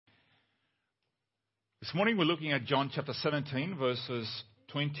This morning we're looking at John chapter 17, verses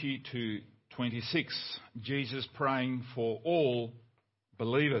 20 to 26. Jesus praying for all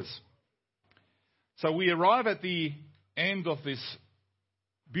believers. So we arrive at the end of this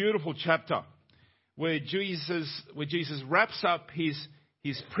beautiful chapter where Jesus wraps up his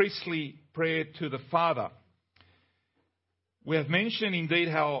priestly prayer to the Father. We have mentioned indeed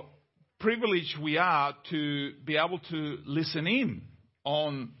how privileged we are to be able to listen in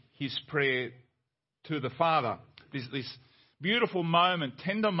on his prayer to the Father. This beautiful moment,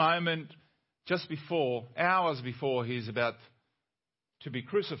 tender moment, just before, hours before he's about to be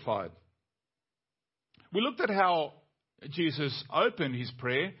crucified. We looked at how Jesus opened his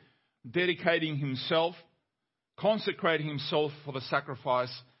prayer, dedicating himself, consecrating himself for the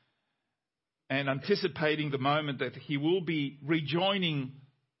sacrifice, and anticipating the moment that he will be rejoining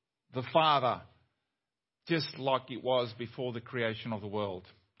the Father, just like it was before the creation of the world,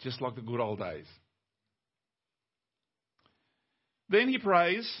 just like the good old days. Then he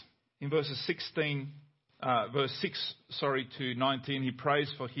prays in verse 6 to 19. He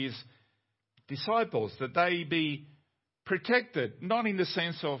prays for his disciples that they be protected, not in the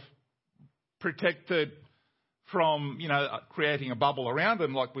sense of protected from, creating a bubble around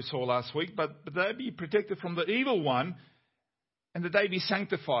them like we saw last week, but they be protected from the evil one, and that they be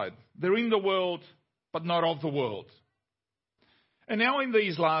sanctified. They're in the world, but not of the world. And now in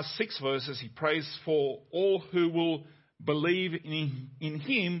these last 6 verses, he prays for all who will believe in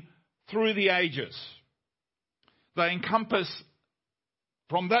him through the ages. They encompass,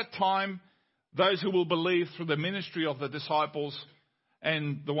 from that time, those who will believe through the ministry of the disciples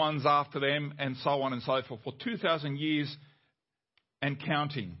and the ones after them, and so on and so forth, for 2,000 years and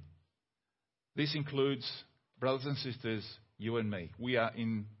counting. This includes, brothers and sisters, you and me. We are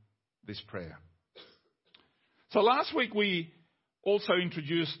in this prayer. So last week we also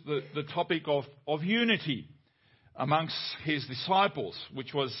introduced the topic of unity amongst his disciples,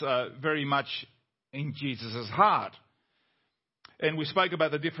 which was very much in Jesus' heart. And we spoke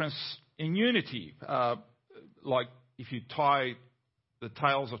about the difference in unity. Like if you tie the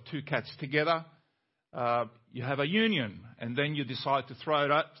tails of 2 cats together, you have a union, and then you decide to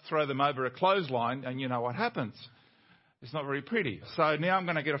throw them over a clothesline, and you know what happens. It's not very pretty. So now I'm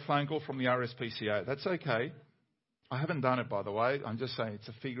going to get a phone call from the RSPCA. That's okay. I haven't done it, by the way. I'm just saying it's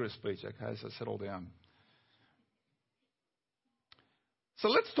a figure of speech, okay? So settle down. So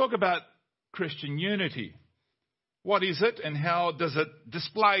let's talk about Christian unity. What is it and how does it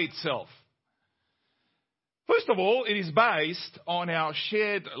display itself? First of all, it is based on our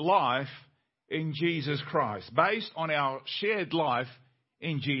shared life in Jesus Christ. Based on our shared life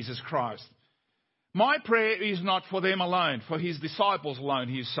in Jesus Christ. My prayer is not for them alone, for his disciples alone,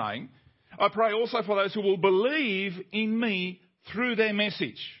 he is saying. I pray also for those who will believe in me through their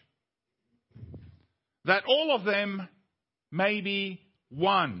message. That all of them may be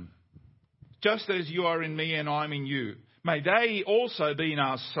one, just as you are in me and I'm in you. May they also be in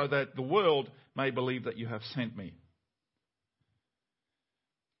us, so that the world may believe that you have sent me.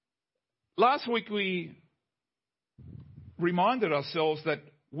 Last week we reminded ourselves that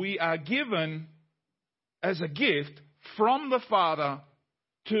we are given as a gift from the Father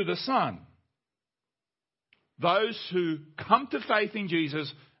to the Son. Those who come to faith in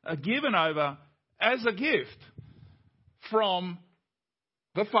Jesus are given over as a gift from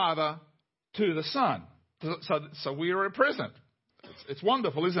the Father to the Son. So we are a present. It's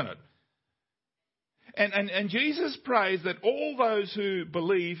wonderful, isn't it? And Jesus prays that all those who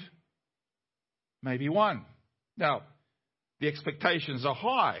believe may be one. Now, the expectations are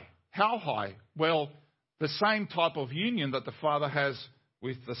high. How high? Well, the same type of union that the Father has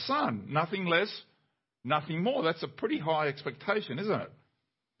with the Son. Nothing less, nothing more. That's a pretty high expectation, isn't it?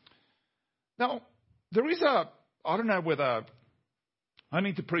 Now, there is I don't know whether I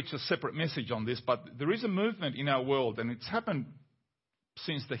need to preach a separate message on this, but there is a movement in our world, and it's happened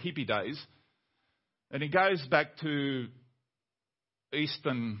since the hippie days, and it goes back to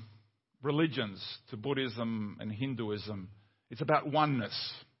Eastern religions, to Buddhism and Hinduism. It's about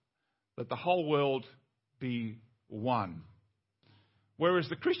oneness, that the whole world be one. Whereas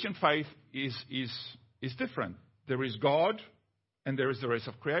the Christian faith is different. There is God and there is the rest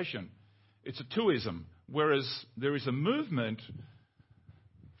of creation. It's a twoism. Whereas there is a movement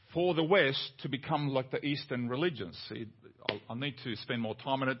for the West to become like the Eastern religions. I'll need to spend more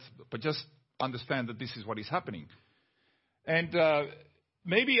time on it, but just understand that this is what is happening. And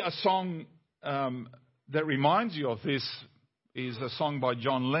maybe a song that reminds you of this is a song by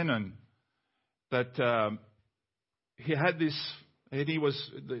John Lennon that he had this, and he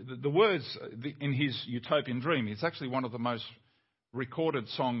was, the words in his utopian dream, it's actually one of the most recorded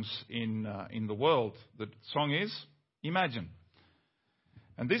songs in the world. The song is Imagine.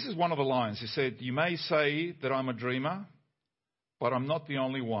 And this is one of the lines. He said, "You may say that I'm a dreamer, but I'm not the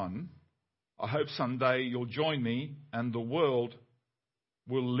only one. I hope someday you'll join me and the world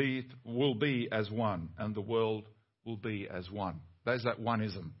will be as one." And the world will be as one. There's that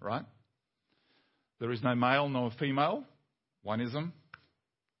oneism, right? There is no male nor female. Oneism.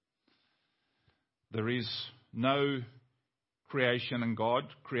 There is no creation and God.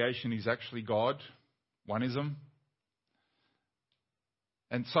 Creation is actually God. Oneism.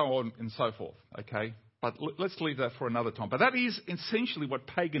 And so on and so forth. Okay? But let's leave that for another time. But that is essentially what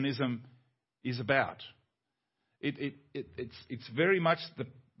paganism is about. It's very much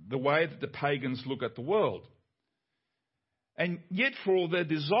the way that the pagans look at the world. And yet for their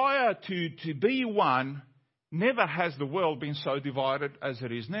desire to be one, never has the world been so divided as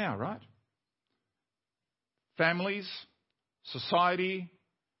it is now, right? Families, society,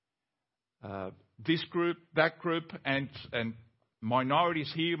 this group, that group, and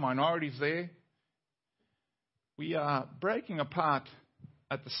minorities here, minorities there. We are breaking apart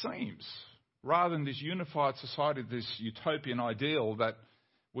at the seams. Rather than this unified society, this utopian ideal that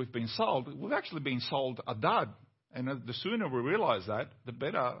we've been sold, we've actually been sold a dud. And the sooner we realise that, the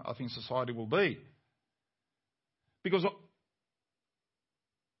better I think society will be. Because,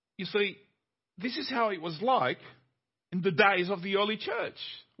 you see, this is how it was like in the days of the early church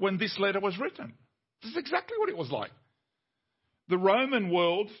when this letter was written. This is exactly what it was like. The Roman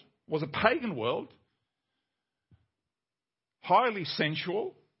world was a pagan world, highly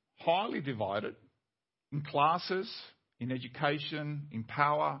sensual, highly divided in classes, in education, in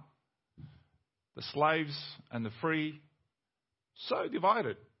power, the slaves and the free, so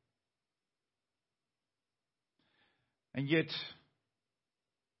divided. And yet,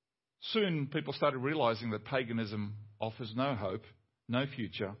 soon people started realising that paganism offers no hope, no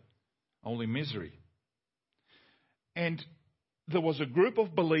future, only misery. And there was a group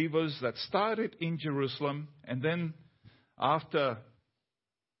of believers that started in Jerusalem, and then after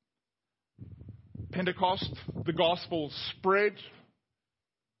Pentecost, the gospel spread,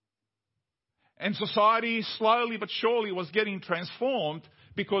 and society slowly but surely was getting transformed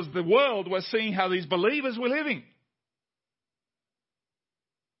because the world was seeing how these believers were living.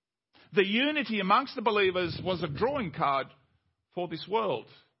 The unity amongst the believers was a drawing card for this world,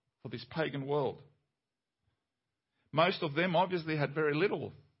 for this pagan world. Most of them obviously had very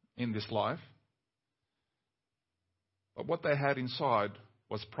little in this life, but what they had inside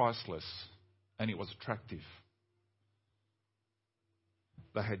was priceless, and it was attractive.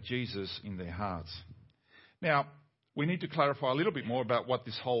 They had Jesus in their hearts. Now, we need to clarify a little bit more about what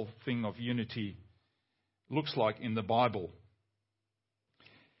this whole thing of unity looks like in the Bible.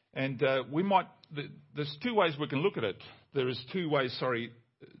 And there's two ways we can look at it.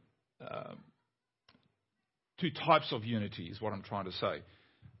 Two types of unity is what I'm trying to say.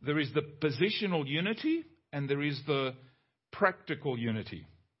 There is the positional unity and there is the practical unity.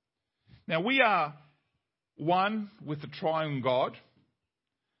 Now, we are one with the triune God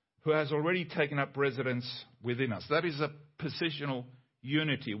who has already taken up residence within us. That is a positional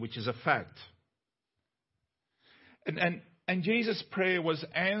unity, which is a fact. And Jesus' prayer was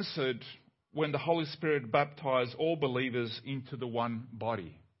answered when the Holy Spirit baptized all believers into the one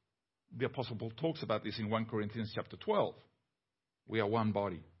body. The Apostle Paul talks about this in 1 Corinthians chapter 12. We are one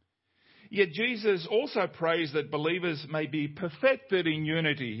body. Yet Jesus also prays that believers may be perfected in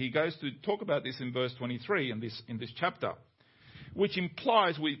unity. He goes to talk about this in verse 23 in this chapter, which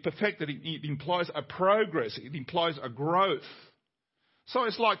implies it implies a progress. It implies a growth. So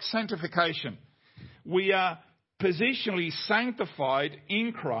it's like sanctification. We are positionally sanctified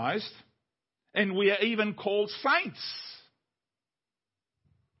in Christ, and we are even called saints.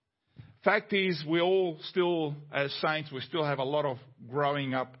 Fact is, we all still, as saints, we still have a lot of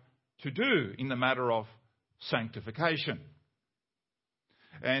growing up to do in the matter of sanctification.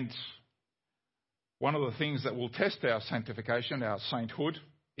 And one of the things that will test our sanctification, our sainthood,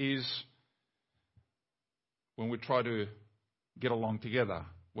 is when we try to get along together,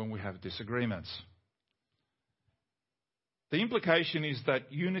 when we have disagreements. The implication is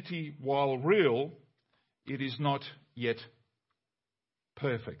that unity, while real, it is not yet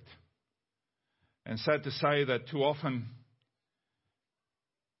perfect. And sad to say that too often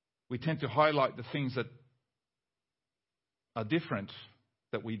we tend to highlight the things that are different,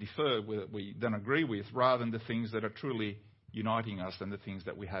 that we differ with, we don't agree with, rather than the things that are truly uniting us and the things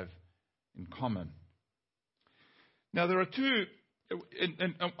that we have in common. Now, there are two,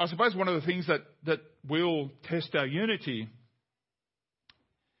 and I suppose one of the things that will test our unity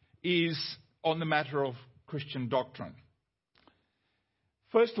is on the matter of Christian doctrine.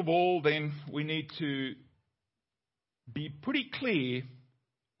 First of all, then, we need to be pretty clear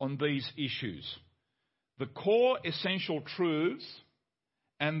on these issues. The core essential truths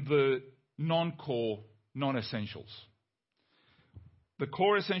and the non-core non-essentials. The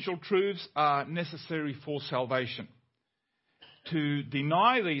core essential truths are necessary for salvation. To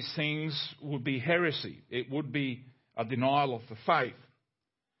deny these things would be heresy. It would be a denial of the faith.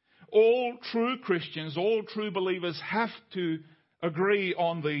 All true Christians, all true believers have to agree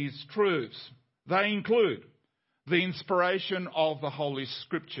on these truths. They include the inspiration of the Holy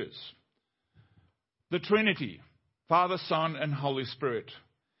Scriptures, the Trinity, Father, Son, and Holy Spirit,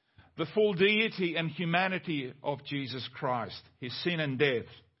 the full deity and humanity of Jesus Christ, his sin and death,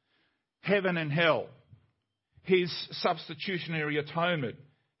 heaven and hell, his substitutionary atonement,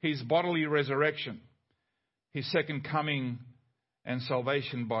 his bodily resurrection, his second coming, and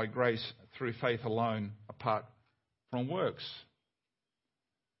salvation by grace through faith alone, apart from works.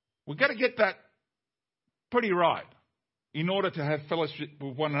 We've got to get that pretty right in order to have fellowship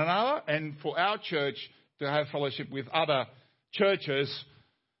with one another and for our church to have fellowship with other churches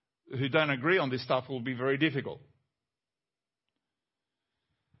who don't agree on this stuff will be very difficult.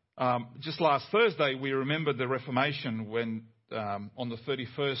 Just last Thursday, we remembered the Reformation when on the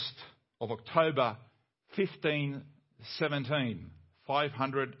 31st of October 1517,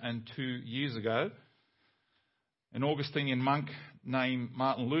 502 years ago, an Augustinian monk named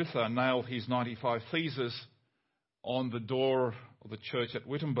Martin Luther nailed his 95 Theses on the door of the church at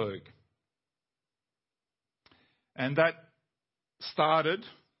Wittenberg. And that started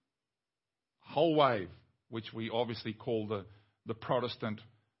a whole wave, which we obviously call the Protestant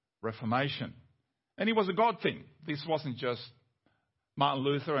Reformation. And it was a God thing. This wasn't just Martin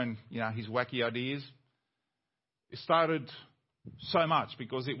Luther and his wacky ideas. It started so much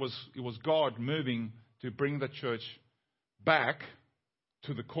because it was God moving to bring the church back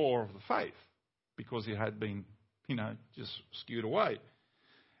to the core of the faith because it had been, just skewed away.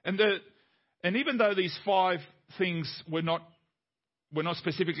 And even though these 5 things were not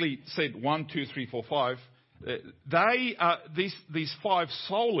specifically said 1, 2, 3, 4, 5, these 5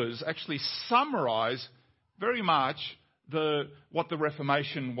 solas actually summarise very much what the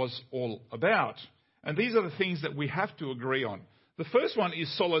Reformation was all about. And these are the things that we have to agree on. The first one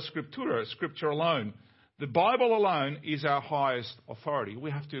is sola scriptura, Scripture alone. The Bible alone is our highest authority.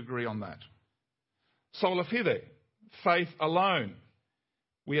 We have to agree on that. Sola fide, faith alone.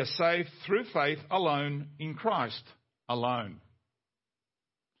 We are saved through faith alone in Christ alone.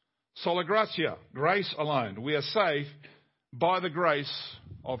 Sola gratia, grace alone. We are saved by the grace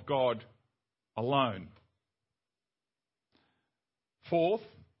of God alone. Fourth,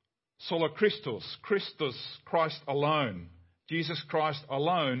 sola Christus, Christ alone. Jesus Christ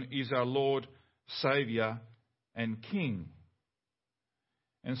alone is our Lord, Saviour and King.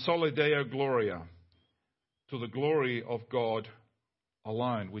 And sola Deo gloria, to the glory of God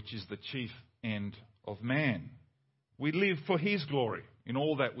alone, which is the chief end of man. We live for his glory in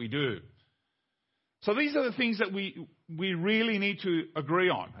all that we do. So these are the things that we really need to agree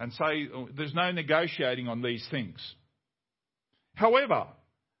on and say there's no negotiating on these things. However,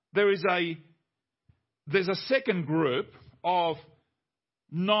 there's a second group of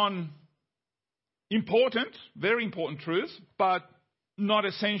non-important, very important truths, but not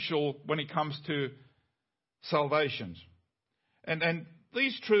essential when it comes to salvation. And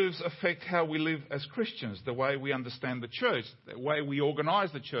these truths affect how we live as Christians, the way we understand the church, the way we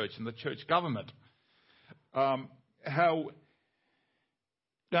organise the church and the church government. Now,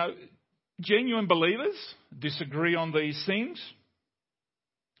 genuine believers disagree on these things.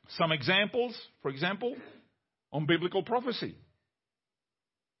 Some examples, for example, on biblical prophecy.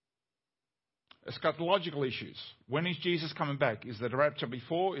 Eschatological issues. When is Jesus coming back? Is the rapture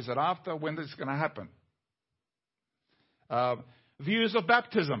before? Is it after? When is it going to happen? Views of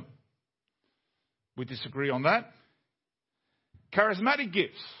baptism. We disagree on that. Charismatic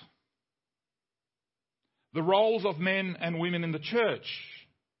gifts. The roles of men and women in the church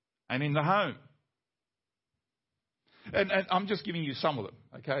and in the home. And I'm just giving you some of them,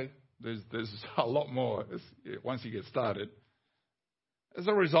 okay? There's a lot more once you get started. As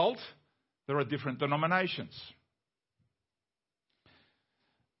a result, there are different denominations.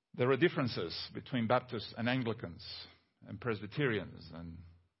 There are differences between Baptists and Anglicans and Presbyterians and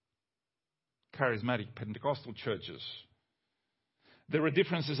charismatic Pentecostal churches. There are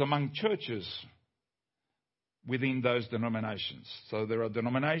differences among churches within those denominations. So there are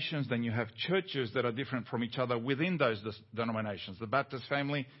denominations, then you have churches that are different from each other within those denominations. The Baptist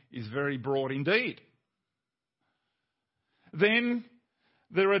family is very broad indeed. Then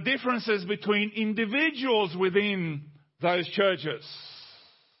there are differences between individuals within those churches.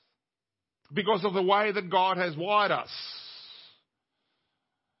 because of the way that God has wired us.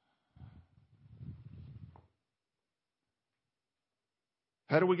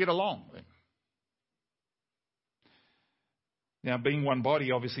 How do we get along then? Now, being one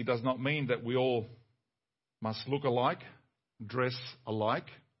body obviously does not mean that we all must look alike, dress alike,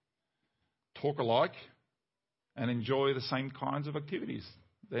 talk alike, and enjoy the same kinds of activities.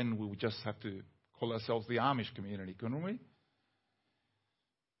 Then we would just have to call ourselves the Amish community, couldn't we?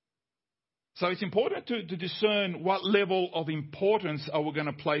 So it's important to discern what level of importance are we going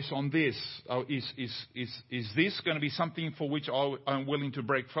to place on this. Is this going to be something for which I'm willing to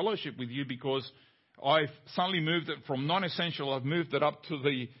break fellowship with you because I've suddenly moved it from non-essential, I've moved it up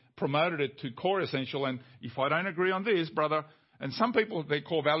to promoted it to core essential, and if I don't agree on this, brother, and some people, their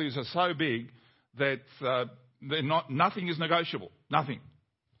core values are so big that nothing is negotiable. Nothing.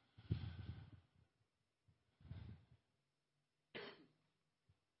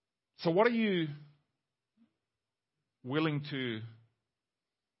 So what are you willing to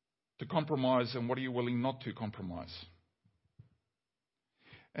compromise, and what are you willing not to compromise?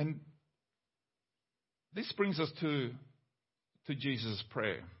 And this brings us to Jesus'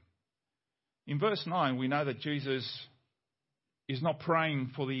 prayer. In verse 9, we know that Jesus is not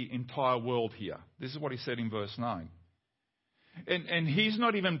praying for the entire world here. This is what he said in verse 9. And he's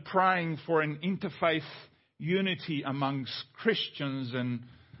not even praying for an interfaith unity amongst Christians and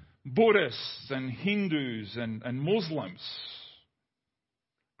Buddhists and Hindus and Muslims.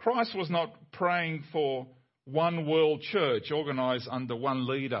 Christ was not praying for one world church organised under one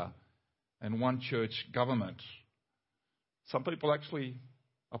leader and one church government. Some people actually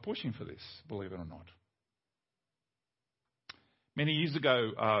are pushing for this, believe it or not. Many years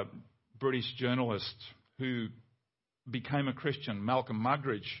ago, a British journalist who became a Christian, Malcolm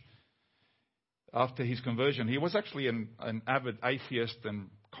Muggeridge, after his conversion, he was actually an avid atheist and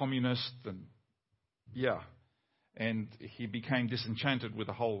communist, and he became disenchanted with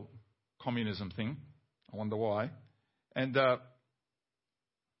the whole communism thing. I wonder why. And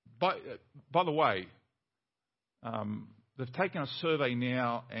by the way, they've taken a survey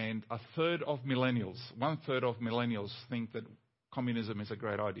now, and 1/3 of millennials think that communism is a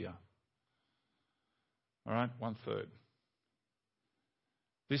great idea. All right, 1/3.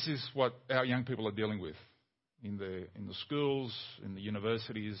 This is what our young people are dealing with in the schools, in the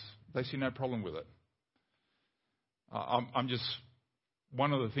universities. They see no problem with it. I'm just,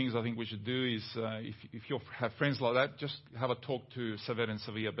 one of the things I think we should do is, if you have friends like that, just have a talk to Savet and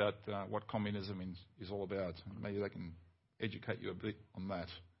Savi about what communism is all about. Maybe they can educate you a bit on that.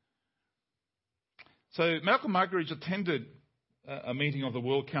 So Malcolm Muggeridge attended a meeting of the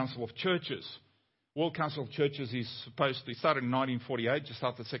World Council of Churches. World Council of Churches started in 1948, just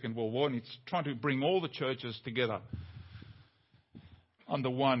after the Second World War, and it's trying to bring all the churches together under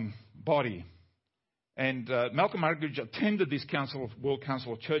one body. And Malcolm Muggeridge attended this World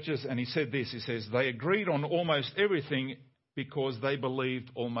Council of Churches, and he said this. He says, they agreed on almost everything because they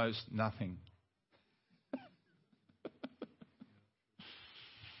believed almost nothing.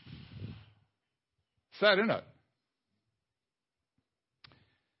 Sad, isn't it?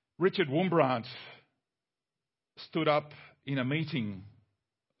 Richard Wurmbrand stood up in a meeting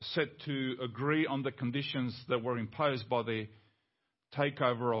set to agree on the conditions that were imposed by the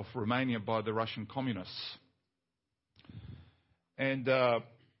takeover of Romania by the Russian communists. And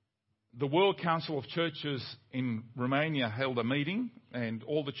the World Council of Churches in Romania held a meeting, and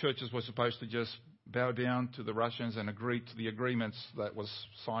all the churches were supposed to just bow down to the Russians and agree to the agreements that was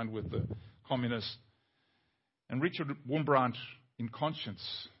signed with the communists. And Richard Wurmbrand, in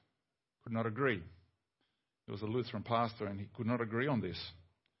conscience, could not agree. He was a Lutheran pastor, and he could not agree on this.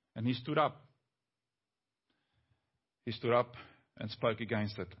 And he stood up. He stood up and spoke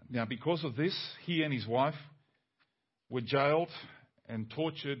against it. Now, because of this, he and his wife were jailed and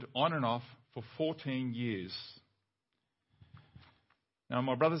tortured on and off for 14 years. Now,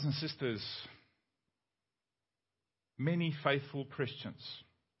 my brothers and sisters, many faithful Christians,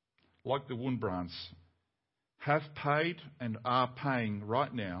 like the Wurmbrands, have paid and are paying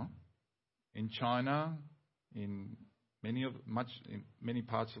right now in China, in many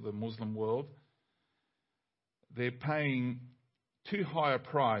parts of the Muslim world. They're paying too high a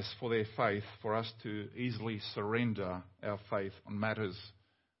price for their faith for us to easily surrender our faith on matters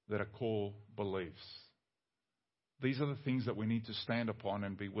that are core beliefs. These are the things that we need to stand upon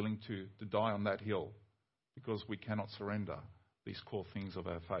and be willing to die on that hill, because we cannot surrender these core things of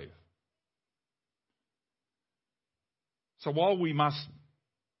our faith. So while we must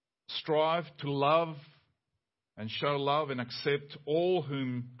strive to love and show love and accept all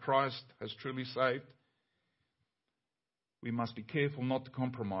whom Christ has truly saved, we must be careful not to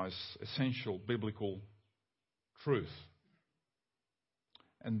compromise essential biblical truth.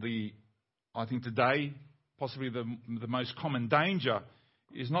 And I think today, possibly the most common danger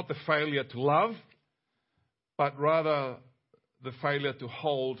is not the failure to love, but rather the failure to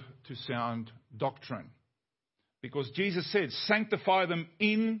hold to sound doctrine. Because Jesus said, sanctify them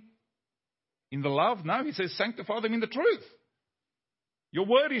in the love. No, he says, sanctify them in the truth. Your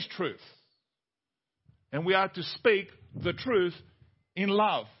word is truth. And we are to speak the truth in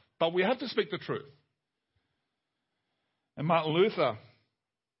love. But we have to speak the truth. And Martin Luther,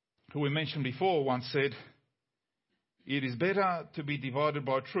 who we mentioned before, once said, it is better to be divided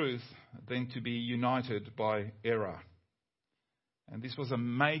by truth than to be united by error. And this was a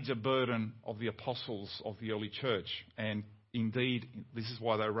major burden of the apostles of the early church. And indeed, this is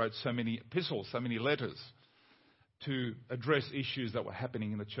why they wrote so many epistles, so many letters, to address issues that were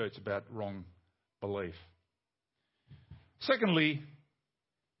happening in the church about wrong belief. Secondly,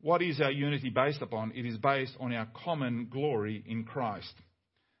 what is our unity based upon? It is based on our common glory in Christ.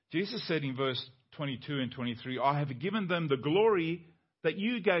 Jesus said in verse 22 and 23, I have given them the glory that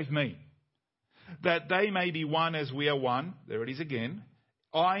you gave me, that they may be one as we are one. There it is again.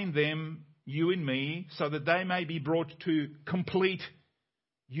 I in them, you in me, so that they may be brought to complete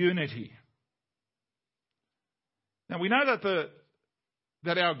unity. Now we know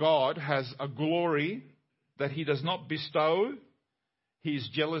that our God has a glory that he does not bestow. He is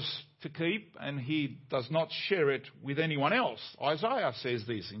jealous to keep, and he does not share it with anyone else. Isaiah says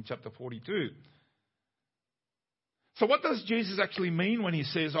this in chapter 42. So what does Jesus actually mean when he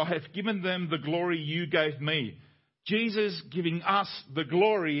says, I have given them the glory you gave me? Jesus giving us the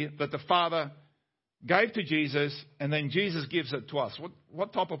glory that the Father gave to Jesus, and then Jesus gives it to us.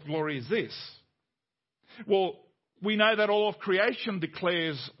 What type of glory is this? Well, we know that all of creation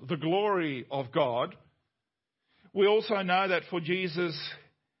declares the glory of God. We also know that for Jesus,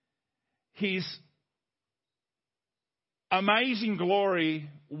 his amazing glory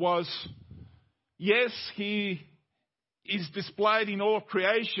was, yes, he is displayed in all of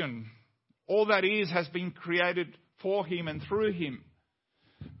creation. All that is has been created for him and through him.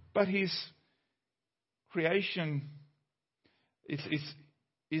 But his creation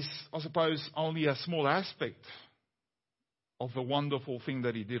is, I suppose, only a small aspect of the wonderful thing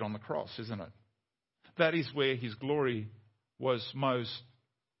that he did on the cross, isn't it? That is where his glory was most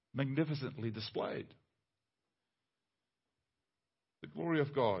magnificently displayed. The glory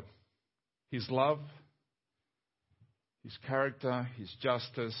of God, his love, his character, his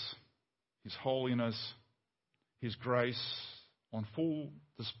justice, his holiness, his grace on full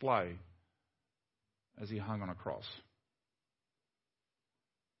display as he hung on a cross.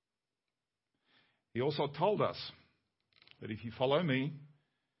 He also told us that if you follow me,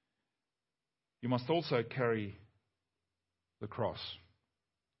 you must also carry the cross.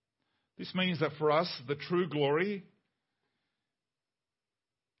 This means that for us, the true glory,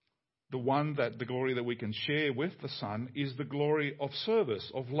 the glory that we can share with the Son, is the glory of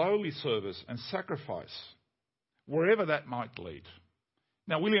service, of lowly service and sacrifice, wherever that might lead.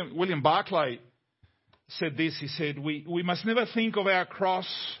 Now, William Barclay said this. He said, we must never think of our cross,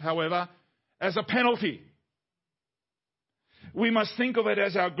 however, as a penalty. We must think of it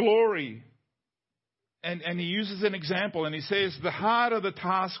as our glory. And he uses an example, and he says, the harder the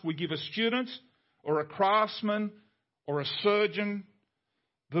task we give a student or a craftsman or a surgeon,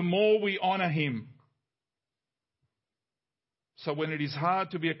 the more we honour him. So when it is hard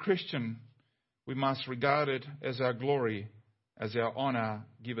to be a Christian, we must regard it as our glory, as our honour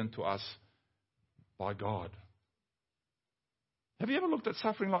given to us by God. Have you ever looked at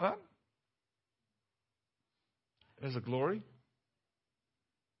suffering like that? As a glory?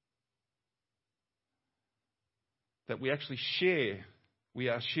 That we actually share, we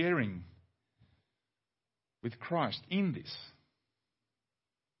are sharing with Christ in this.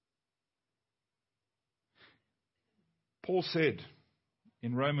 Paul said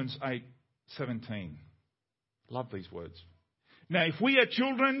in Romans 8:17, love these words. Now, if we are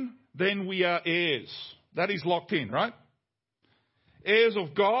children, then we are heirs. That is locked in, right? Heirs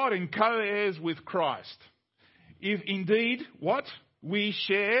of God and co-heirs with Christ. If indeed, what? We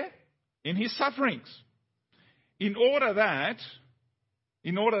share in his sufferings. In order that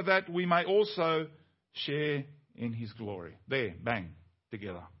we may also share in his glory. There, bang,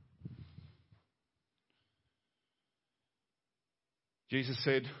 together. Jesus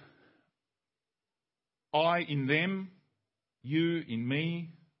said, I in them, you in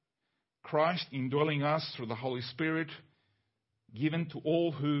me, Christ indwelling us through the Holy Spirit, given to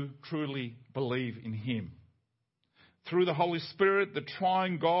all who truly believe in him. Through the Holy Spirit, the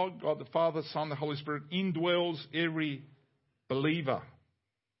triune God, God the Father, Son, the Holy Spirit, indwells every believer.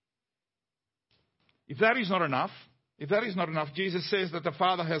 If that is not enough, Jesus says that the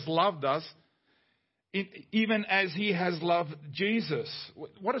Father has loved us even as he has loved Jesus.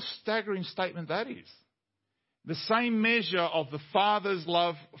 What a staggering statement that is. The same measure of the Father's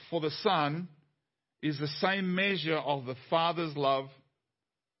love for the Son is the same measure of the Father's love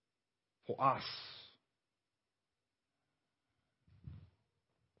for us.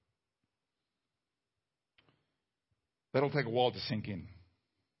 That'll take a while to sink in.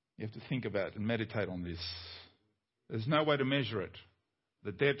 You have to think about and meditate on this. There's no way to measure it.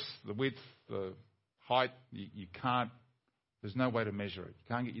 The depth, the width, the height, you can't. There's no way to measure it. You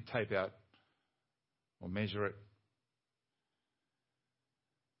can't get your tape out or measure it.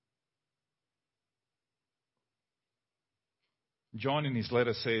 John in his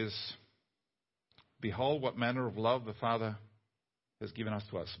letter says, "Behold what manner of love the Father has given us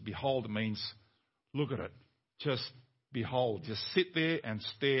to us." Behold means look at it. Just behold. Just sit there and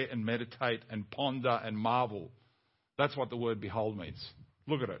stare and meditate and ponder and marvel. That's what the word behold means.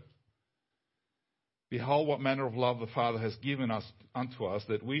 Look at it. Behold what manner of love the Father has given us unto us,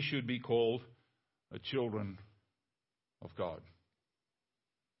 that we should be called the children of God.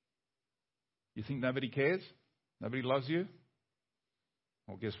 You think nobody cares? Nobody loves you?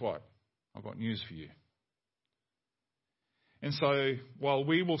 Well, guess what? I've got news for you. And so, while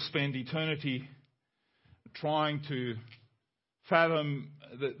we will spend eternity trying to fathom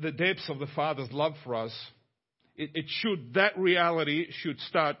the depths of the Father's love for us, that reality should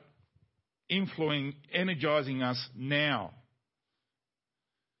start energizing us now.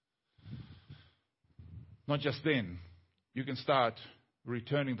 Not just then. You can start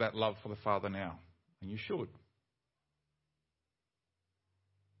returning that love for the Father now. And you should.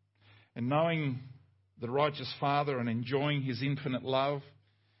 And knowing the righteous Father and enjoying his infinite love,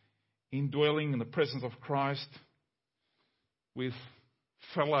 indwelling in the presence of Christ with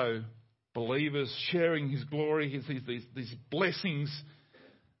fellow believers, sharing his glory, these blessings.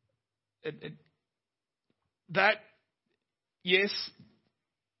 Yes,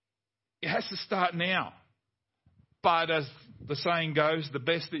 it has to start now. But as the saying goes, the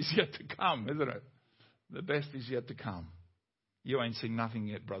best is yet to come, isn't it? The best is yet to come. You ain't seen nothing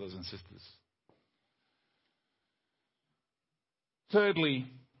yet, brothers and sisters. Thirdly,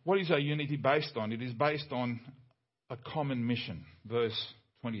 what is our unity based on? It is based on a common mission. Verse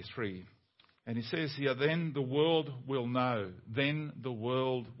 23. And he says here, then the world will know. Then the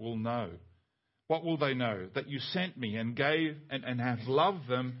world will know. What will they know? That you sent me and gave and have loved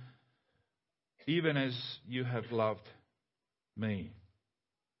them even as you have loved me.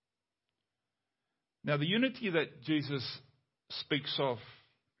 Now the unity that Jesus speaks of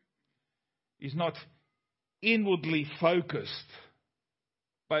is not inwardly focused,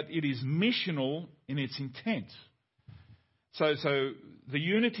 but it is missional in its intent. So the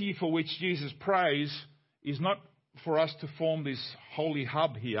unity for which Jesus prays is not for us to form this holy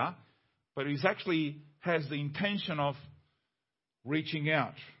hub here, but it actually has the intention of reaching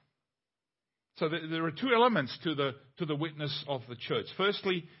out. So there are two elements to the witness of the church.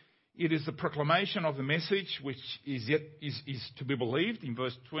 Firstly, it is the proclamation of the message, which is to be believed in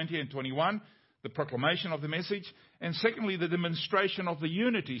verse 20 and 21, the proclamation of the message. And secondly, the demonstration of the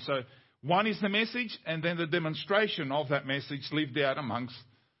unity. So one is the message, and then the demonstration of that message lived out amongst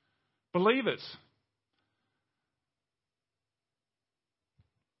believers.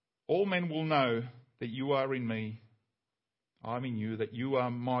 All men will know that you are in me, I'm in you, that you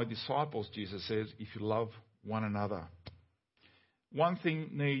are my disciples, Jesus says, if you love one another. One thing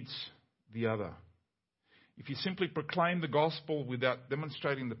needs the other. If you simply proclaim the gospel without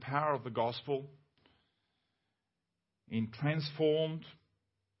demonstrating the power of the gospel in transformed,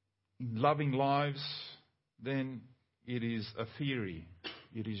 loving lives, then it is a theory.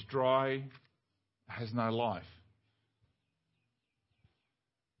 It is dry, has no life.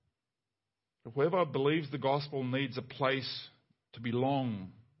 Whoever believes the gospel needs a place to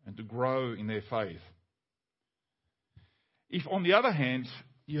belong and to grow in their faith. If, on the other hand,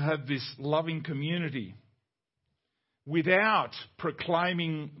 you have this loving community without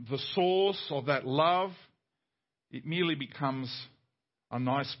proclaiming the source of that love, it merely becomes a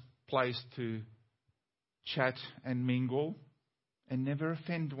nice place to chat and mingle and never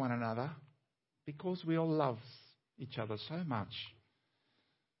offend one another because we all love each other so much.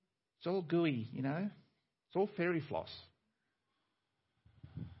 It's all gooey, you know. It's all fairy floss.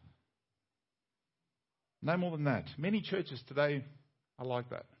 No more than that. Many churches today are like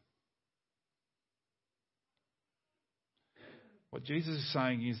that. What Jesus is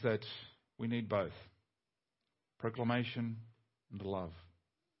saying is that we need both. Proclamation and love.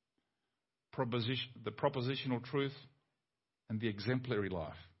 The propositional truth and the exemplary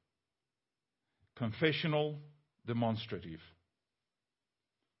life. Confessional, demonstrative.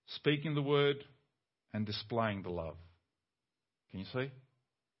 Speaking the word and displaying the love. Can you see?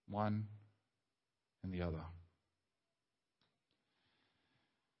 One and the other.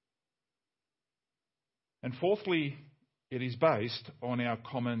 And fourthly, it is based on our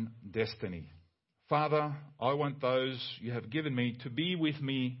common destiny. Father, I want those you have given me to be with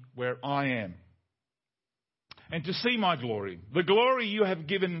me where I am, and to see my glory, the glory you have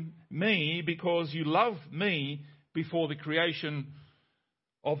given me because you loved me before the creation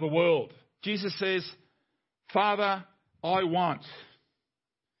of the world. Jesus says, Father, I want.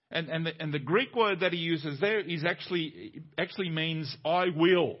 And the Greek word that he uses there is actually means I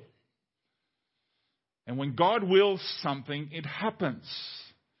will. And when God wills something, it happens.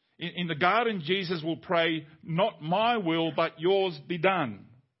 In the garden, Jesus will pray, not my will, but yours be done.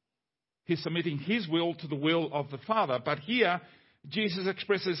 He's submitting his will to the will of the Father. But here, Jesus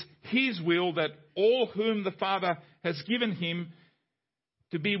expresses his will that all whom the Father has given him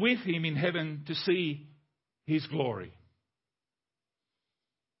to be with him in heaven to see his glory.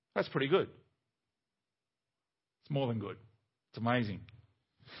 That's pretty good. It's more than good. It's amazing.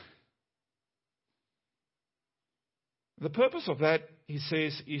 The purpose of that, he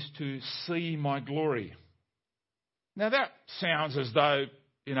says, is to see my glory. Now that sounds as though,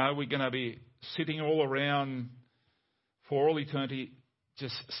 we're going to be sitting all around for all eternity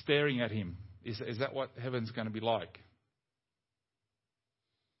just staring at him. Is that what heaven's going to be like?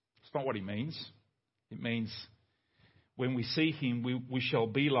 It's not what he means. It means when we see him, we shall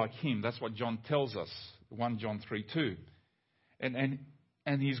be like him. That's what John tells us, 1 John 3:2.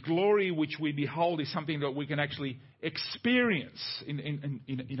 And his glory which we behold is something that we can actually experience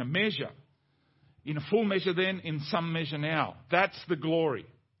in a measure. In a full measure then, in some measure now. That's the glory.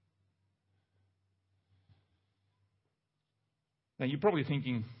 Now you're probably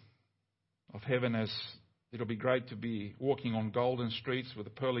thinking of heaven as it'll be great to be walking on golden streets with the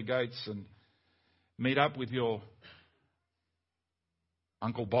pearly gates and meet up with your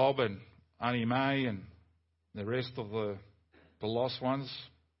Uncle Bob and Auntie May and the rest of the lost ones.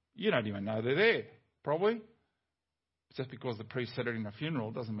 You don't even know they're there, probably. Just because the priest said it in a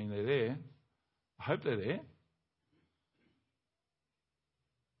funeral doesn't mean they're there. I hope they're there.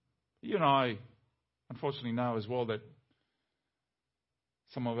 You and I, unfortunately, know as well that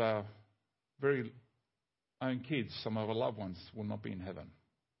some of our very own kids, some of our loved ones, will not be in heaven.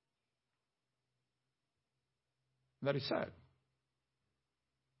 That is sad.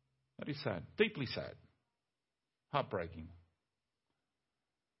 That is sad. Deeply sad. Heartbreaking.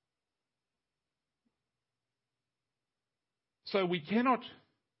 So we cannot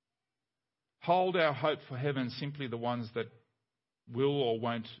hold our hope for heaven simply the ones that will or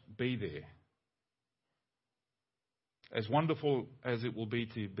won't be there. As wonderful as it will be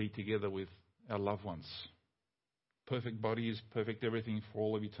to be together with our loved ones. Perfect bodies, perfect everything for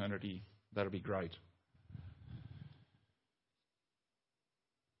all of eternity. That'll be great.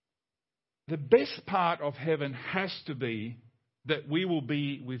 The best part of heaven has to be that we will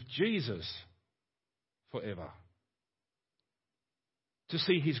be with Jesus forever. To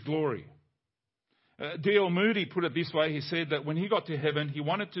see his glory. D.L. Moody put it this way. He said that when he got to heaven, he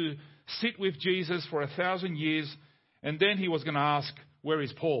wanted to sit with Jesus for 1,000 years, and then he was going to ask, where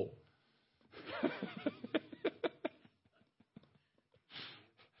is Paul?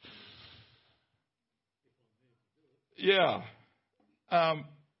 Yeah.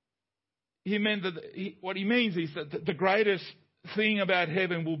 He meant that what he means is that the greatest thing about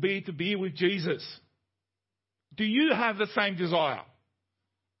heaven will be to be with Jesus. Do you have the same desire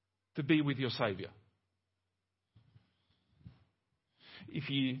to be with your Saviour?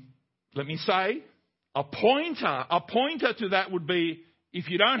 Let me say, a pointer to that would be, if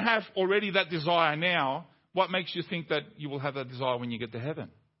you don't have already that desire now, what makes you think that you will have that desire when you get to heaven?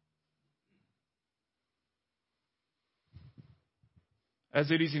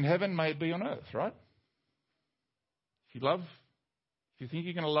 As it is in heaven, may it be on earth, right? If you think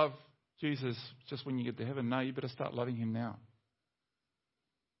you're going to love Jesus just when you get to heaven, no, you better start loving him now.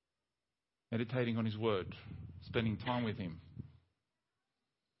 Meditating on his word, spending time with him.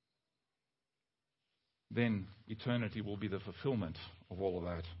 Then eternity will be the fulfillment of all of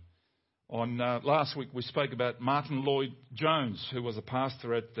that. On last week we spoke about Martin Lloyd-Jones, who was a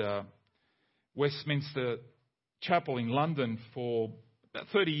pastor at Westminster Chapel in London for about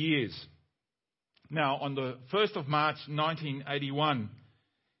 30 years. Now, on the 1st of March 1981,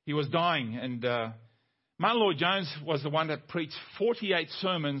 he was dying, and Martin Lloyd-Jones was the one that preached 48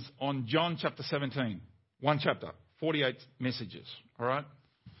 sermons on John chapter 17. One chapter, 48 messages, all right?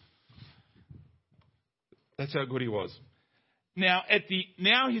 That's how good he was. Now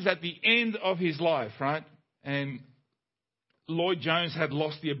he's at the end of his life, right? And Lloyd Jones had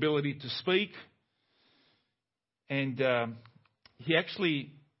lost the ability to speak. And he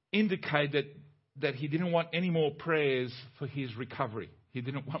actually indicated that he didn't want any more prayers for his recovery. He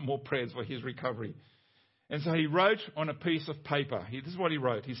didn't want more prayers for his recovery. And so he wrote on a piece of paper. This is what he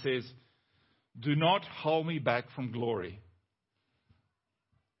wrote. He says, "Do not hold me back from glory.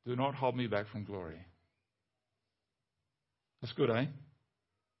 Do not hold me back from glory." That's good, eh?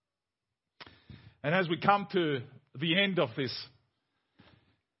 And as we come to the end of this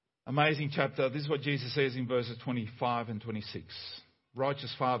amazing chapter, this is what Jesus says in verses 25 and 26.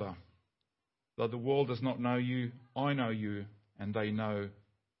 "Righteous Father, though the world does not know you, I know you, and they know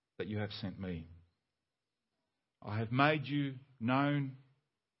that you have sent me. I have made you known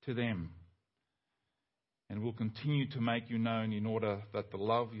to them, and will continue to make you known in order that the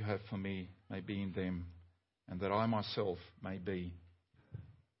love you have for me may be in them, and that I myself may be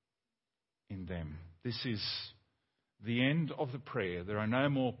in them." This is the end of the prayer. There are no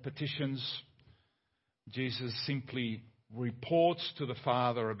more petitions. Jesus simply reports to the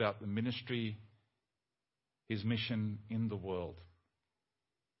Father about the ministry, his mission in the world.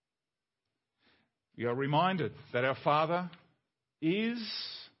 We are reminded that our Father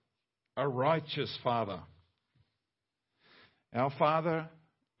is a righteous Father. Our Father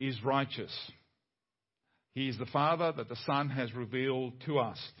is righteous. He is the Father that the Son has revealed to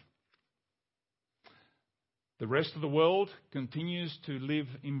us. The rest of the world continues to live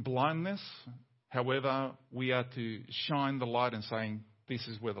in blindness. However, we are to shine the light and saying, this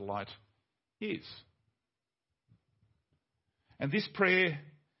is where the light is. And this prayer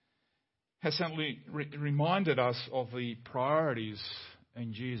has certainly reminded us of the priorities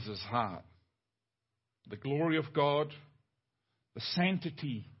in Jesus' heart. The glory of God, the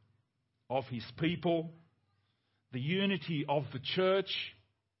sanctity of his people, the unity of the church,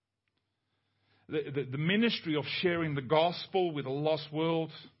 the ministry of sharing the gospel with a lost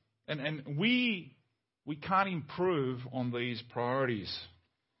world. And we can't improve on these priorities.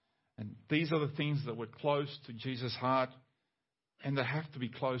 And these are the things that were close to Jesus' heart, and they have to be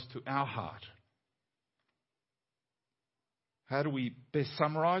close to our heart. How do we best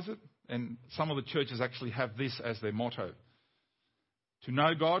summarize it? And some of the churches actually have this as their motto: to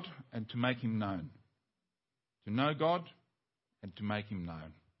know God and to make him known. To know God and to make him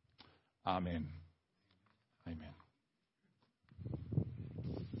known. Amen. Amen.